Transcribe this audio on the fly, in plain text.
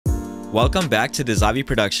Welcome back to Dezavi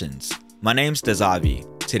Productions. My name's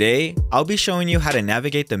Dezavi. Today, I'll be showing you how to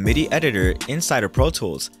navigate the MIDI editor inside of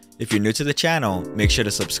ProTools. If you're new to the channel, make sure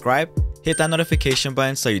to subscribe, hit that notification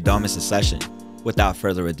button so you don't miss a session. Without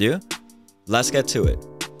further ado, let's get to it.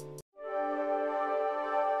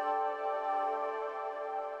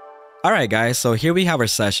 Alright guys, so here we have our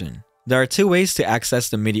session. There are two ways to access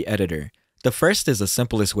the MIDI editor. The first is the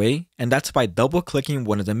simplest way, and that's by double-clicking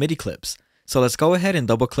one of the MIDI clips. So let's go ahead and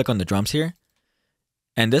double-click on the drums here.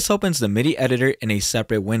 And this opens the MIDI editor in a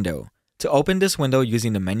separate window. To open this window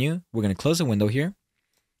using the menu, we're going to close the window here.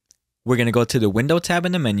 We're going to go to the Window tab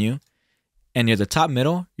in the menu, and near the top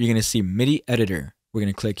middle, you're going to see MIDI editor. We're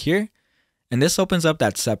going to click here, and this opens up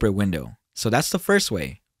that separate window. So that's the first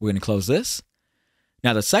way. We're going to close this.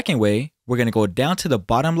 Now the second way, we're going to go down to the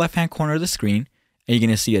bottom left-hand corner of the screen, and you're going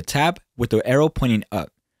to see a tab with the arrow pointing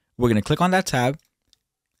up. We're going to click on that tab,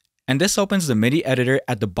 and this opens the MIDI editor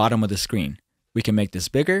at the bottom of the screen. We can make this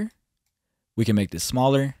bigger, we can make this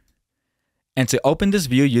smaller, and to open this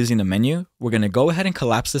view using the menu, we're going to go ahead and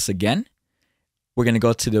collapse this again. We're going to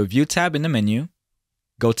go to the View tab in the menu,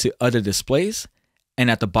 go to Other Displays, and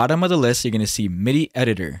at the bottom of the list, you're going to see MIDI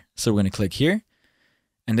editor. So we're going to click here,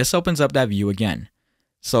 and this opens up that view again.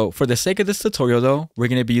 So for the sake of this tutorial though, we're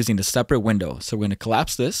going to be using the separate window. So we're going to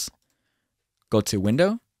collapse this, go to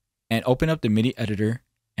Window, and open up the MIDI editor,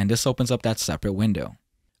 and this opens up that separate window.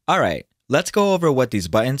 Alright, let's go over what these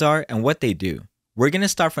buttons are and what they do. We're going to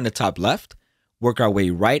start from the top left, work our way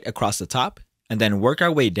right across the top, and then work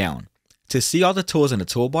our way down. To see all the tools in the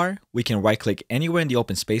toolbar, we can right click anywhere in the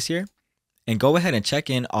open space here, and go ahead and check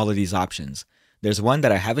in all of these options. There's one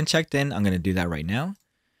that I haven't checked in, I'm going to do that right now,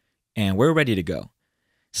 and we're ready to go.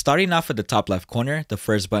 Starting off at the top left corner, the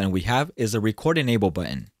first button we have is the Record Enable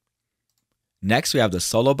button. Next, we have the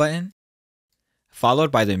Solo button,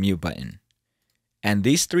 followed by the Mute button. And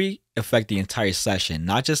these three affect the entire session,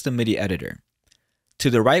 not just the MIDI editor. To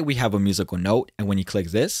the right, we have a musical note, and when you click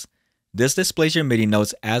this displays your MIDI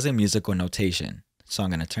notes as a musical notation. So I'm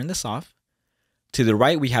going to turn this off. To the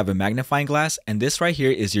right, we have a magnifying glass, and this right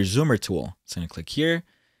here is your zoomer tool. So I'm going to click here,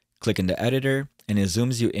 click in the editor, and it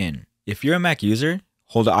zooms you in. If you're a Mac user,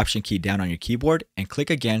 hold the Option key down on your keyboard and click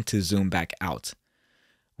again to zoom back out.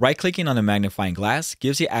 Right-clicking on the magnifying glass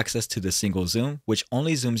gives you access to the single zoom, which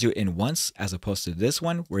only zooms you in once, as opposed to this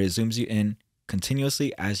one where it zooms you in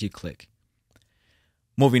continuously as you click.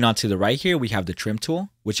 Moving on to the right here, we have the trim tool,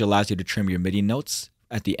 which allows you to trim your MIDI notes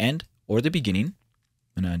at the end or the beginning.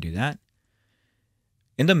 I'm going to undo that.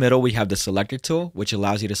 In the middle, we have the selector tool, which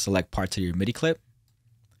allows you to select parts of your MIDI clip.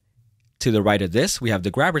 To the right of this, we have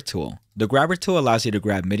the grabber tool. The grabber tool allows you to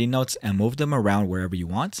grab MIDI notes and move them around wherever you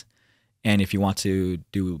want. And if you want to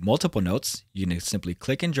do multiple notes, you can simply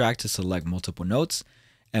click and drag to select multiple notes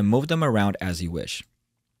and move them around as you wish.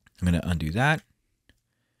 I'm going to undo that.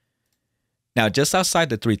 Now, just outside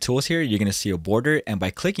the three tools here, you're going to see a border, and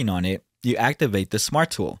by clicking on it, you activate the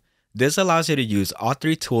Smart tool. This allows you to use all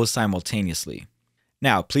three tools simultaneously.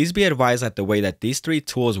 Now, please be advised that the way that these three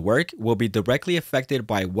tools work will be directly affected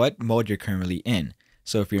by what mode you're currently in.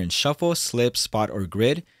 So if you're in Shuffle, Slip, Spot, or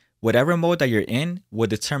Grid, whatever mode that you're in will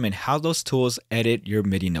determine how those tools edit your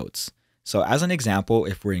MIDI notes. So as an example,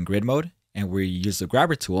 if we're in Grid mode and we use the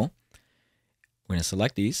grabber tool, we're going to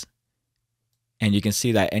select these. And you can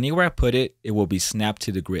see that anywhere I put it, it will be snapped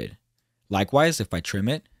to the grid. Likewise, if I trim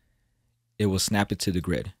it, it will snap it to the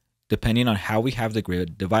grid, depending on how we have the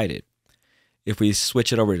grid divided. If we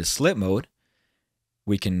switch it over to Slip mode,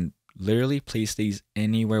 we can literally place these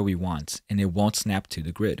anywhere we want and it won't snap to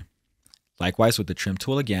the grid. Likewise, with the trim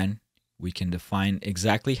tool again, we can define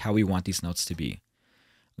exactly how we want these notes to be.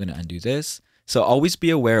 I'm going to undo this. So always be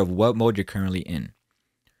aware of what mode you're currently in.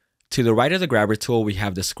 To the right of the grabber tool, we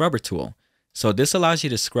have the scrubber tool. So this allows you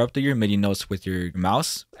to scrub through your MIDI notes with your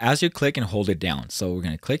mouse as you click and hold it down. So we're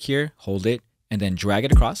going to click here, hold it, and then drag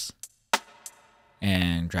it across,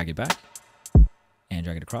 and drag it back, and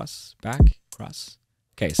drag it across, back, across.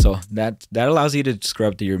 Okay, so that allows you to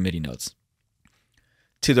scrub through your MIDI notes.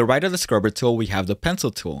 To the right of the scrubber tool, we have the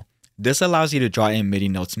pencil tool. This allows you to draw in MIDI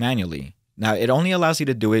notes manually. Now, it only allows you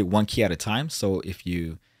to do it one key at a time. So if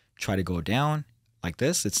you try to go down like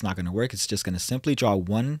this, it's not going to work. It's just going to simply draw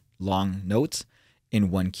one long note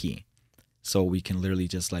in one key. So we can literally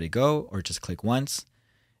just let it go or just click once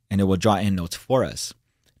and it will draw in notes for us.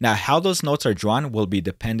 Now, how those notes are drawn will be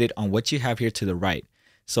dependent on what you have here to the right.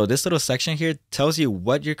 So this little section here tells you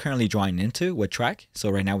what you're currently drawing into, what track.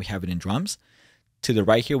 So right now we have it in drums. To the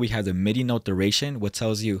right here, we have the MIDI note duration, which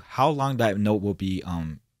tells you how long that note will be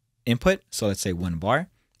input. So let's say 1 bar.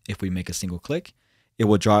 If we make a single click, it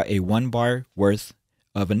will draw a 1 bar worth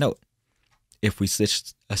of a note. if we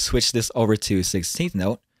switch this over to 16th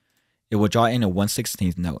note, it will draw in a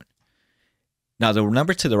 1/16th note. Now the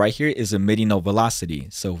number to the right here is a MIDI note velocity.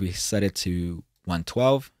 So if we set it to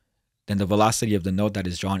 112, then the velocity of the note that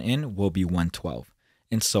is drawn in will be 112,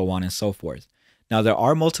 and so on and so forth. Now there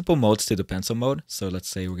are multiple modes to the pencil mode. So let's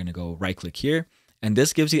say we're going to go right click here, and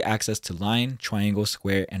this gives you access to line, triangle,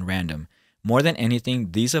 square, and random. More than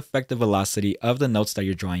anything, these affect the velocity of the notes that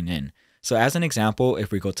you're drawing in. So as an example,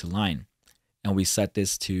 if we go to line and we set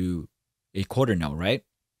this to a quarter note, right?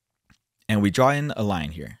 And we draw in a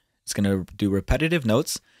line here. It's going to do repetitive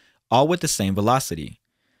notes, all with the same velocity.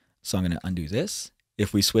 So I'm going to undo this.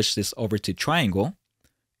 If we switch this over to triangle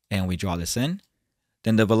and we draw this in,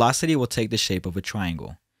 then the velocity will take the shape of a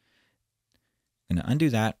triangle. I'm going to undo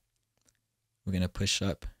that. We're going to push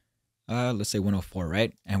up, let's say 104,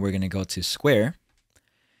 right? And we're going to go to square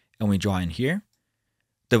and we draw in here.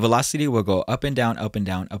 The velocity will go up and down, up and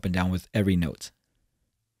down, up and down with every note.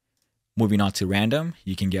 Moving on to random,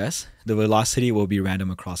 you can guess, the velocity will be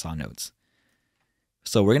random across all notes.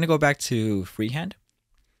 So we're going to go back to freehand.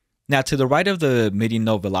 Now to the right of the MIDI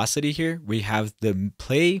note velocity here, we have the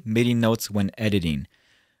play MIDI notes when editing.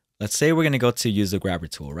 Let's say we're going to go to use the grabber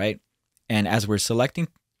tool, right? And as we're selecting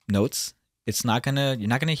notes, you're not going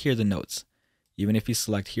to hear the notes. Even if you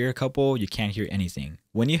select here a couple, you can't hear anything.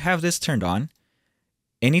 When you have this turned on,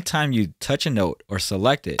 anytime you touch a note or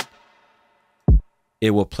select it,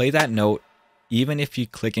 it will play that note even if you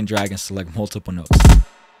click and drag and select multiple notes.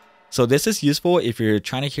 So this is useful if you're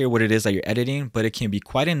trying to hear what it is that you're editing, but it can be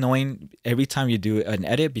quite annoying every time you do an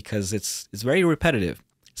edit because it's very repetitive.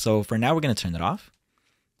 So for now, we're going to turn it off.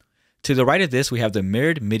 To the right of this, we have the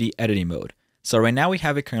mirrored MIDI editing mode. So right now we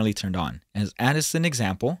have it currently turned on. As an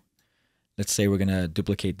example, let's say we're going to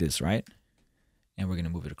duplicate this, right? And we're going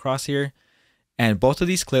to move it across here. And both of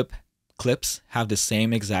these clips have the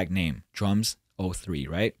same exact name, drums 03,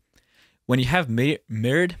 right? When you have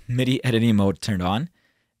mirrored MIDI editing mode turned on,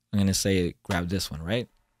 I'm going to say grab this one, right?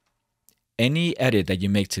 Any edit that you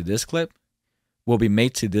make to this clip will be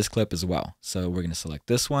made to this clip as well. So we're going to select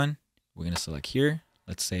this one. We're going to select here.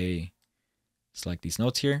 Let's say select these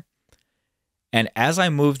notes here. And as I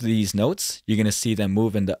move these notes, you're going to see them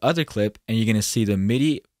move in the other clip, and you're going to see the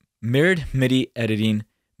mirrored MIDI editing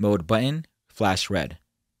mode button flash red.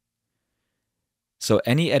 So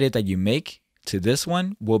any edit that you make to this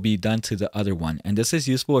one will be done to the other one. And this is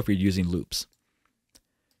useful if you're using loops.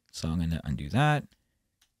 So I'm going to undo that.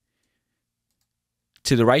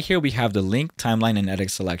 To the right here, we have the link, timeline, and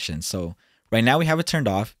edit selection. So right now we have it turned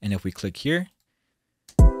off. And if we click here,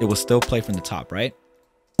 it will still play from the top, right?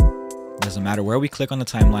 Doesn't matter where we click on the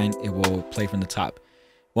timeline, it will play from the top.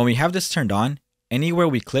 When we have this turned on, anywhere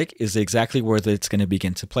we click is exactly where it's going to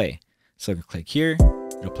begin to play. So click here,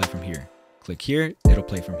 it'll play from here. Click here, it'll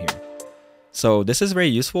play from here. So this is very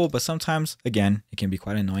useful, but sometimes, again, it can be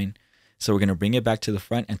quite annoying. So we're going to bring it back to the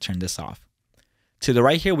front and turn this off. To the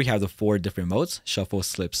right here, we have the 4 different modes: shuffle,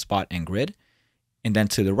 slip, spot, and grid. And then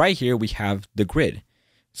to the right here, we have the grid.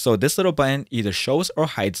 So this little button either shows or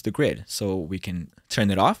hides the grid. So we can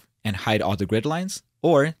turn it off and hide all the grid lines,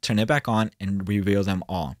 or turn it back on and reveal them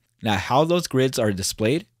all. Now, how those grids are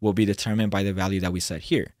displayed will be determined by the value that we set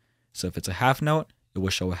here. So if it's a half note, it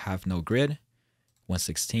will show a half note grid,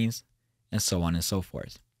 1/16, and so on and so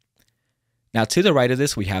forth. Now to the right of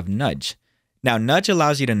this, we have nudge. Now nudge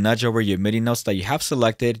allows you to nudge over your MIDI notes that you have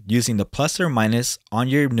selected using the plus or minus on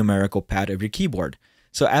your numerical pad of your keyboard.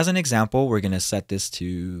 So as an example, we're going to set this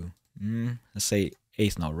to, let's say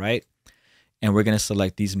 8th note, right? And we're going to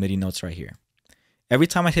select these MIDI notes right here. Every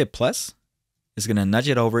time I hit plus, it's going to nudge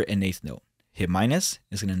it over an 8th note. Hit minus,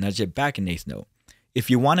 it's going to nudge it back an 8th note. If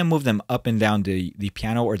you want to move them up and down the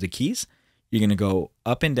piano or the keys, you're going to go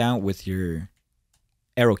up and down with your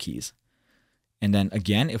arrow keys. And then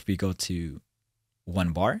again, if we go to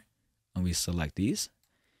 1 bar and we select these,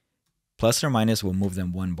 plus or minus will move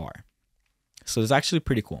them 1 bar. So it's actually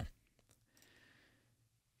pretty cool.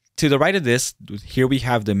 To the right of this, here we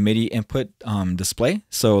have the MIDI input display.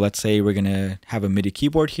 So let's say we're going to have a MIDI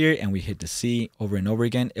keyboard here and we hit the C over and over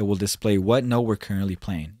again. It will display what note we're currently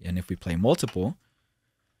playing. And if we play multiple,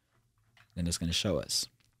 then it's going to show us.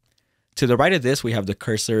 To the right of this, we have the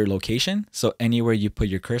cursor location. So anywhere you put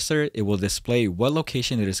your cursor, it will display what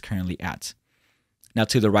location it is currently at. Now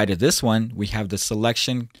to the right of this one, we have the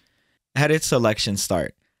selection, edit selection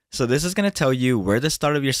start. So this is going to tell you where the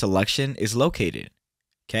start of your selection is located.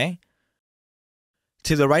 Okay.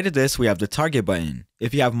 To the right of this, we have the target button.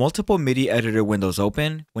 If you have multiple MIDI editor windows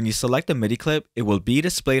open, when you select a MIDI clip, it will be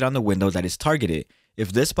displayed on the window that is targeted.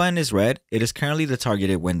 If this button is red, it is currently the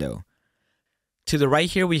targeted window. To the right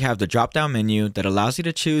here, we have the drop-down menu that allows you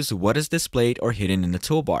to choose what is displayed or hidden in the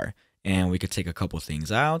toolbar. And we could take a couple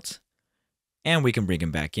things out and we can bring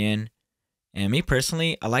them back in. And me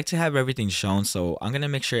personally, I like to have everything shown, so I'm going to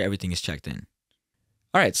make sure everything is checked in.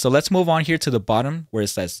 All right, so let's move on here to the bottom where it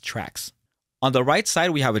says tracks. On the right side,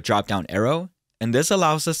 we have a drop-down arrow, and this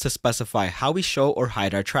allows us to specify how we show or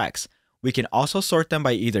hide our tracks. We can also sort them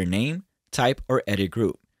by either name, type, or edit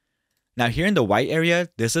group. Now here in the white area,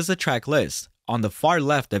 this is the track list. On the far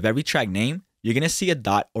left of every track name, you're going to see a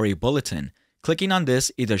dot or a bulletin. Clicking on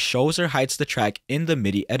this either shows or hides the track in the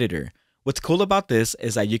MIDI editor. What's cool about this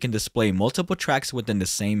is that you can display multiple tracks within the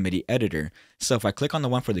same MIDI editor. So if I click on the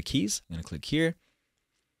one for the keys, I'm going to click here.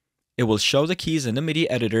 It will show the keys in the MIDI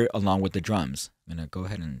editor along with the drums. I'm going to go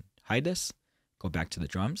ahead and hide this. Go back to the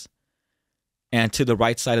drums. And to the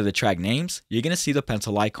right side of the track names, you're going to see the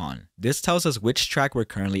pencil icon. This tells us which track we're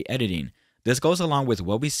currently editing. This goes along with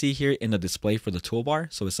what we see here in the display for the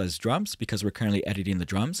toolbar. So it says drums because we're currently editing the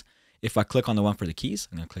drums. If I click on the one for the keys,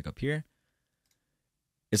 I'm going to click up here.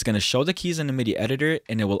 It's going to show the keys in the MIDI editor,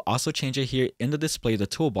 and it will also change it here in the display of the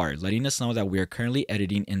toolbar, letting us know that we are currently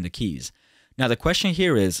editing in the keys. Now the question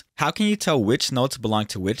here is, how can you tell which notes belong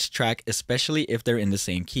to which track, especially if they're in the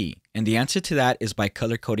same key? And the answer to that is by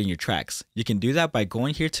color coding your tracks. You can do that by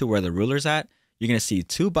going here to where the ruler's at. You're going to see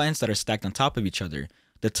two buttons that are stacked on top of each other.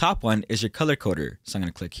 The top one is your color coder. So I'm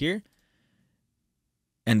going to click here.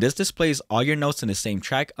 And this displays all your notes in the same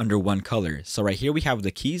track under one color. So right here we have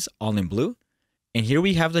the keys all in blue. And here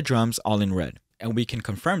we have the drums all in red. And we can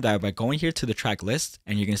confirm that by going here to the track list,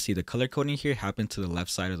 and you're going to see the color coding here happen to the left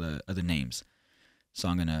side of the names. So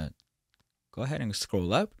I'm going to go ahead and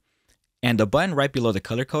scroll up. And the button right below the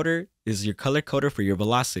color coder is your color coder for your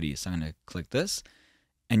velocity. So I'm going to click this.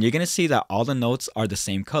 And you're going to see that all the notes are the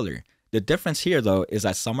same color. The difference here though is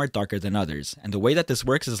that some are darker than others. And the way that this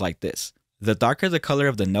works is like this. The darker the color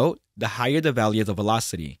of the note, the higher the value of the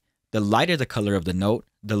velocity. The lighter the color of the note,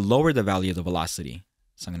 the lower the value of the velocity.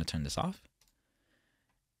 So I'm going to turn this off.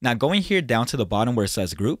 Now going here down to the bottom where it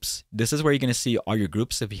says groups, this is where you're going to see all your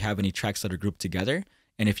groups if you have any tracks that are grouped together.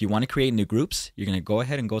 And if you want to create new groups, you're going to go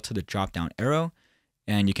ahead and go to the drop down arrow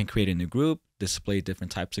and you can create a new group, display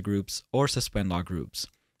different types of groups, or suspend all groups.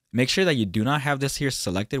 Make sure that you do not have this here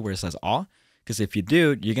selected where it says all, because if you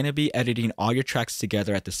do, you're going to be editing all your tracks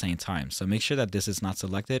together at the same time. So make sure that this is not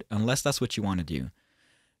selected unless that's what you want to do.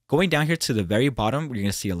 Going down here to the very bottom, you're going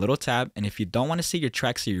to see a little tab. And if you don't want to see your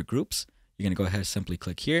tracks or your groups, you're going to go ahead and simply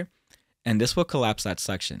click here. And this will collapse that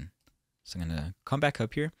section. So I'm going to come back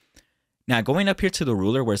up here. Now going up here to the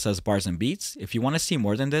ruler where it says bars and beats, if you want to see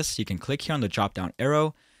more than this, you can click here on the drop down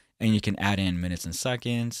arrow and you can add in minutes and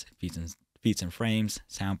seconds, feet and frames,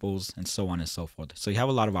 samples, and so on and so forth. So you have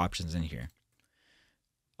a lot of options in here.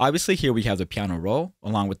 Obviously here we have the piano roll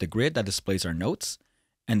along with the grid that displays our notes.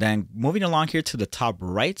 And then moving along here to the top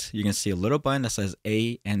right, you can see a little button that says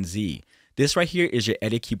A and Z. This right here is your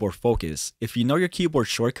edit keyboard focus. If you know your keyboard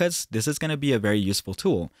shortcuts, this is going to be a very useful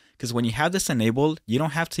tool because when you have this enabled, you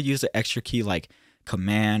don't have to use the extra key like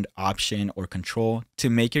Command, Option, or Control to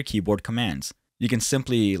make your keyboard commands. You can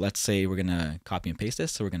simply, let's say we're going to copy and paste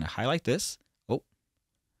this. So we're going to highlight this.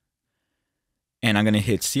 And I'm going to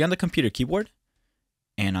hit C on the computer keyboard.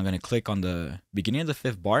 And I'm going to click on the beginning of the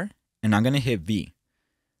fifth bar. And I'm going to hit V.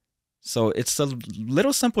 So it's a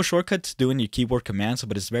little simple shortcut to doing your keyboard commands,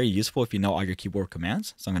 but it's very useful if you know all your keyboard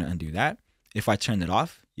commands. So I'm going to undo that. If I turn it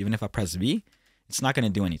off, even if I press V, it's not going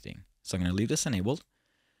to do anything. So I'm going to leave this enabled.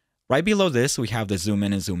 Right below this, we have the zoom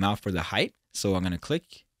in and zoom out for the height. So I'm going to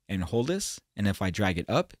click and hold this. And if I drag it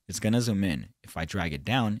up, it's going to zoom in. If I drag it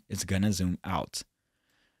down, it's going to zoom out.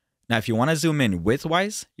 Now, if you want to zoom in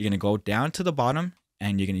widthwise, you're going to go down to the bottom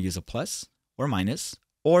and you're going to use a plus or minus.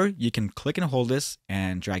 Or you can click and hold this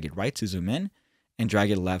and drag it right to zoom in and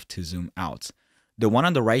drag it left to zoom out. The one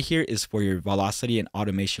on the right here is for your velocity and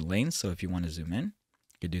automation lanes. So if you want to zoom in,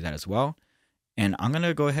 you can do that as well. And I'm going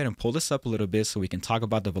to go ahead and pull this up a little bit so we can talk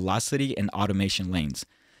about the velocity and automation lanes.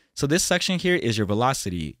 So this section here is your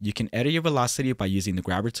velocity. You can edit your velocity by using the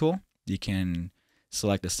grabber tool. You can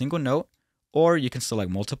select a single note or you can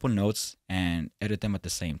select multiple notes and edit them at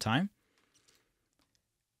the same time.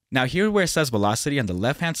 Now here where it says velocity on the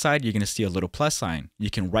left-hand side, you're going to see a little plus sign. You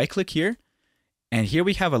can right-click here, and here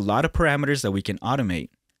we have a lot of parameters that we can automate.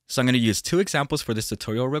 So I'm going to use two examples for this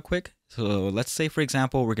tutorial real quick. So let's say, for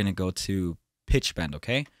example, we're going to go to pitch bend,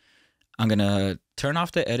 okay? I'm going to turn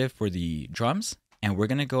off the edit for the drums, and we're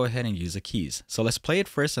going to go ahead and use the keys. So let's play it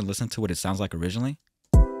first and listen to what it sounds like originally.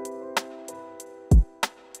 I'm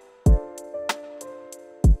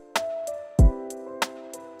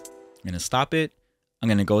going to stop it. I'm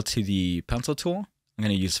going to go to the pencil tool. I'm I'm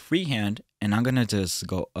going to use freehand, and I'm going to just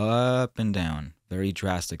go up and down. Very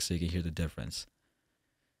drastic so you can hear the difference.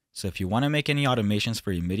 So if you want to make any automations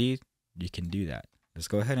for your MIDI, you can do that. Let's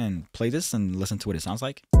go ahead and play this and listen to what it sounds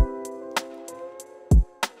like.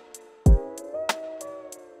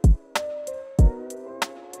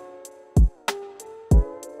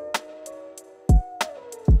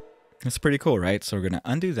 It's pretty cool, right? So we're going to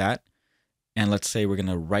undo that. And let's say we're going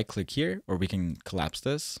to right click here, or we can collapse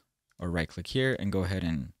this, or right click here and go ahead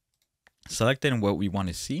and select it and what we want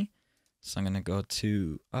to see. So I'm going to go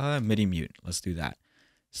to MIDI mute. Let's do that.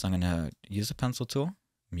 So I'm going to use the pencil tool,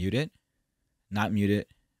 mute it, not mute it,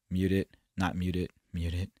 mute it, not mute it,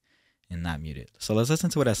 mute it, and not mute it. So let's listen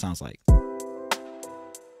to what that sounds like.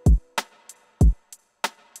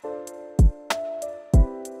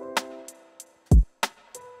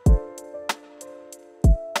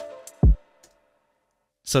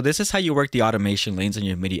 So this is how you work the automation lanes in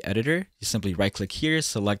your MIDI editor. You simply right click here,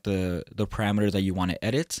 select the parameter that you want to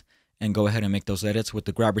edit, and go ahead and make those edits with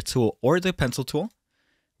the grabber tool or the pencil tool,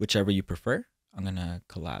 whichever you prefer. I'm going to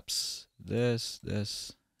collapse this,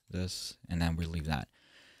 and then we'll leave that.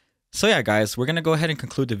 So yeah, guys, we're going to go ahead and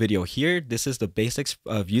conclude the video here. This is the basics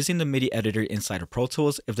of using the MIDI editor inside of Pro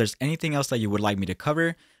Tools. If there's anything else that you would like me to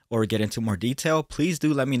cover or get into more detail, please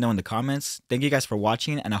do let me know in the comments. Thank you guys for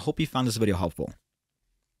watching, and I hope you found this video helpful.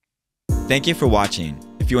 Thank you for watching.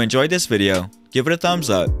 If you enjoyed this video, give it a thumbs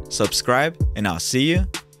up, subscribe, and I'll see you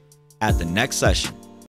at the next session.